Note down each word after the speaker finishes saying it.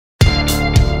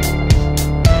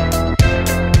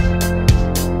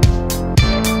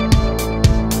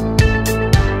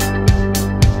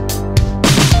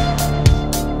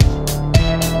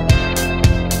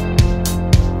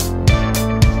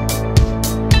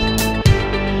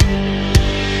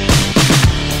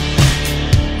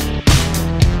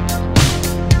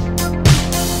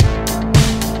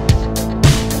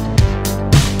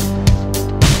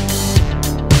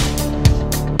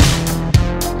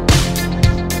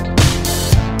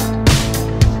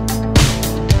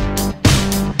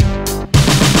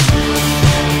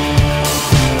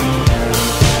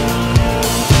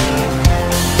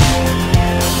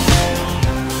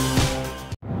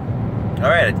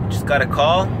got a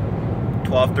call,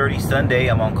 12:30 Sunday.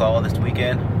 I'm on call this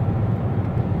weekend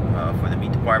for the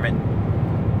meat department.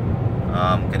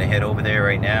 I'm gonna head over there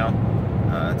right now.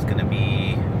 It's gonna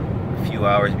be a few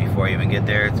hours before I even get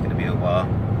there. It's gonna be a while.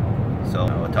 So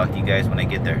I'll talk to you guys when I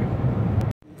get there.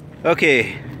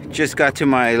 Okay, just got to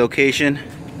my location.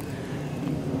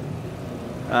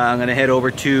 I'm gonna head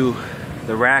over to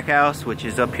the rack house, which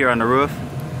is up here on the roof.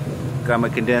 Got my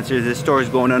condensers. This store is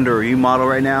going under a remodel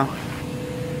right now,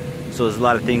 so there's a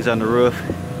lot of things on the roof.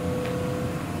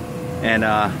 And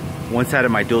one side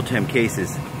of my dual temp case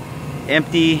is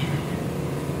empty.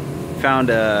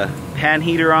 Found a pan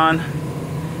heater on,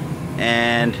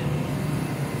 and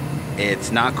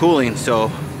it's not cooling,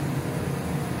 so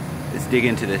let's dig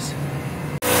into this.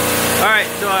 Alright,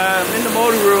 so I'm in the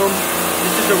motor room.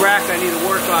 This is the rack I need to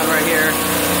work on right here.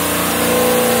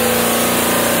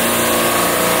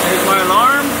 There's my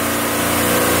alarm.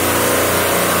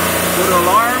 Go to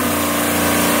alarm.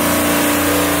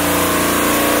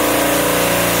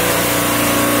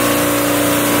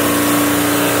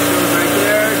 Shows right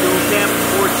there, dual temp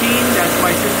 14. That's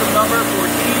my system number,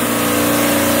 14.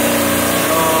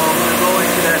 So I'm going to go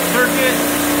into that circuit.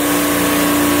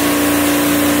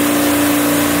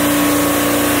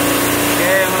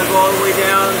 Okay, I'm going to go all the way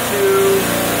down to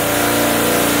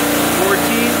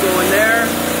 14, go in there.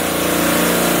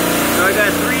 So I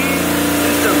got 3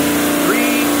 systems,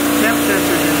 3 temp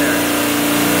sensors in there.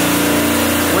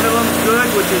 One of them's good,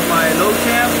 which is my low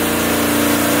temp,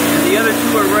 and the other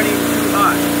 2 are running too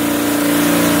hot.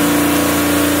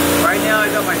 Right now I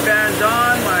got my fans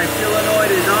on, my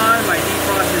solenoid is on, my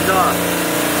defrost is off.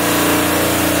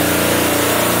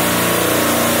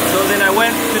 So then I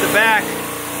went to the back,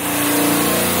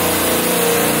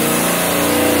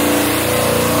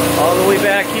 all the way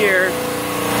back here.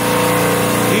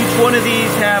 Each one of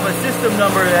these have a system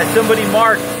number that somebody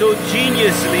marked so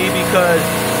geniusly, because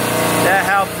that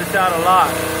helps us out a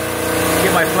lot.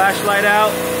 Get my flashlight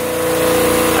out.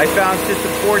 I found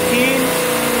system 14.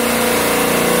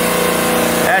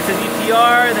 That's an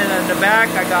EPR. Then on the back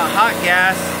I got hot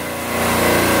gas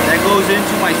that goes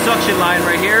into my suction line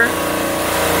right here.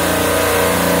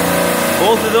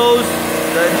 Both of those,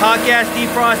 the hot gas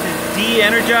defrost is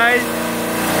de-energized,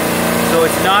 so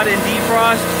it's not in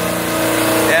defrost.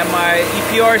 And my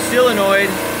EPR solenoid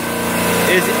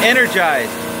is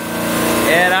energized.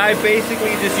 And I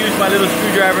basically just use my little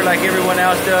screwdriver like everyone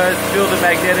else does, feel the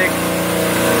magnetic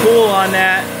pull on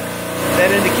that.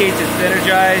 That indicates it's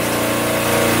energized.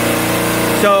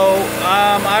 So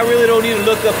I really don't need to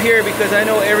look up here, because I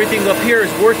know everything up here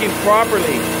is working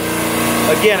properly.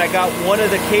 Again, I got one of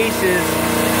the cases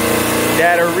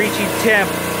that are reaching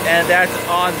temp, and that's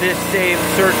on this same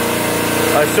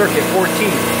circuit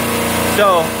 14.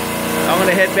 So I'm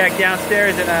gonna head back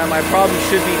downstairs, and I probably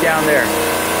should be down there.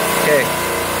 Okay,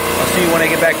 I'll see you when I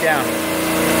get back down.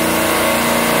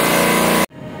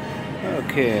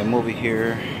 Okay, I'm over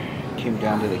here. Came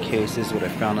down to the case. This is what I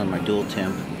found on my dual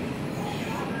temp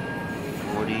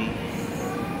 40.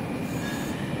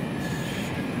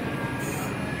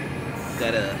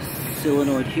 Got a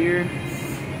solenoid here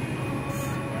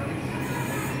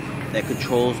that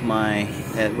controls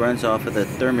that runs off of the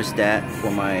thermostat for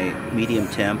my medium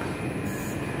temp,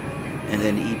 and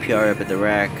then EPR up at the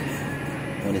rack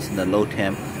when it's in the low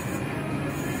temp.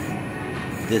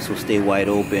 This will stay wide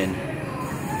open,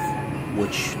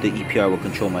 which the EPR will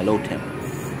control my low temp.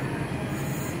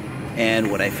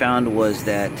 And what I found was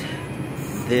that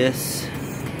this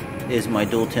is my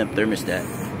dual temp thermostat,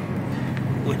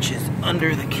 which is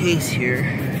under the case here.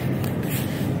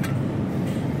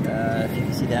 If you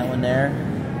can see that one there.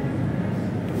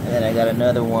 And then I got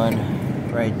another one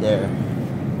right there.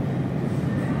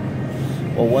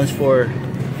 Well, one's for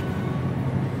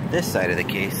this side of the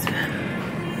case,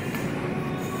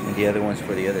 and the other one's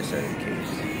for the other side of the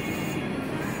case.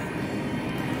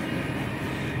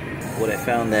 What I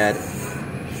found that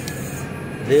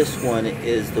this one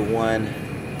is the one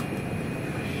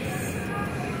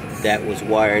that was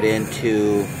wired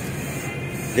into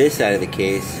this side of the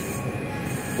case,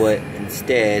 but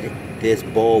instead this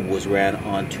bulb was ran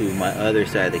onto my other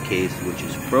side of the case, which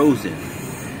is frozen.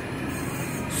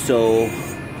 So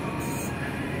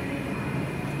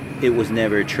it was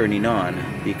never turning on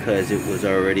because it was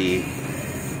already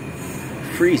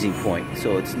freezing point.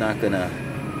 So it's not gonna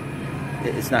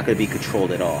be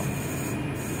controlled at all.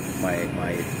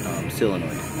 My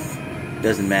solenoid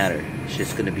doesn't matter. It's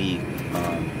just gonna be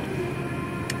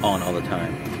on all the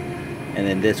time. And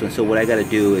then this one, so what I gotta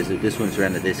do is, this one's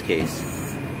ran to this case,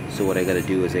 so what I gotta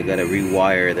do is I gotta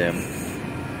rewire them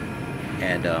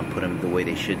and put them the way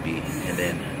they should be, and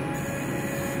then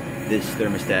this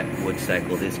thermostat would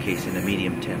cycle this case in a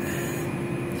medium temp.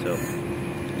 So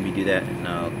let me do that and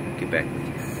I'll get back with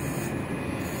you.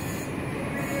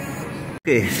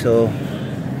 Okay, so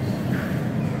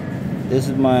this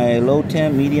is my low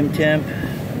temp, medium temp.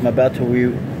 I'm about to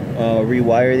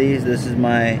rewire these. This is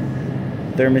my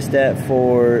thermostat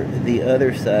for the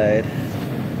other side,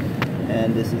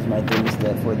 and this is my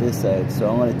thermostat for this side. So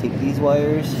I'm going to take these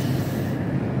wires,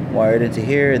 wire it into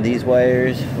here, and these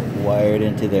wires wired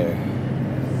into there.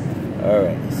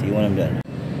 Alright, see you when I'm done.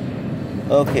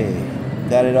 Okay,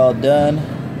 got it all done,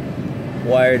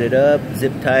 wired it up,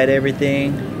 zip tied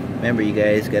everything. Remember, you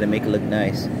guys got to make it look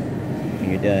nice when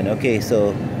you're done. Okay,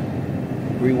 so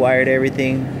rewired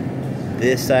everything.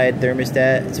 This side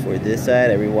thermostat is for this side.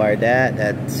 I rewired that.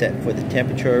 That's set for the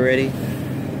temperature already.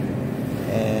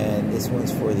 And this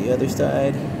one's for the other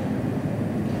side.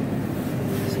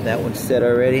 So that one's set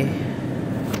already.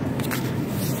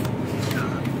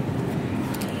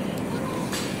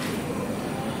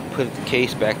 Put the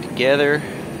case back together.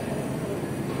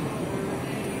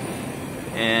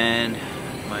 And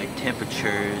my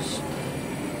temperatures,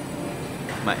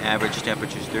 my average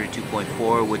temperature is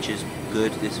 32.4, which is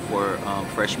good. This is for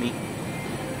fresh meat.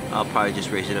 I'll probably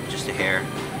just raise it up just a hair,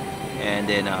 and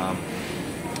then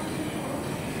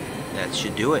that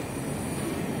should do it.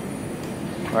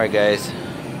 Alright guys,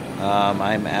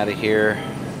 I'm out of here.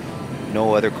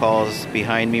 No other calls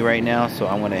behind me right now, so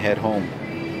I'm gonna head home.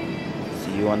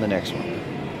 See you on the next one.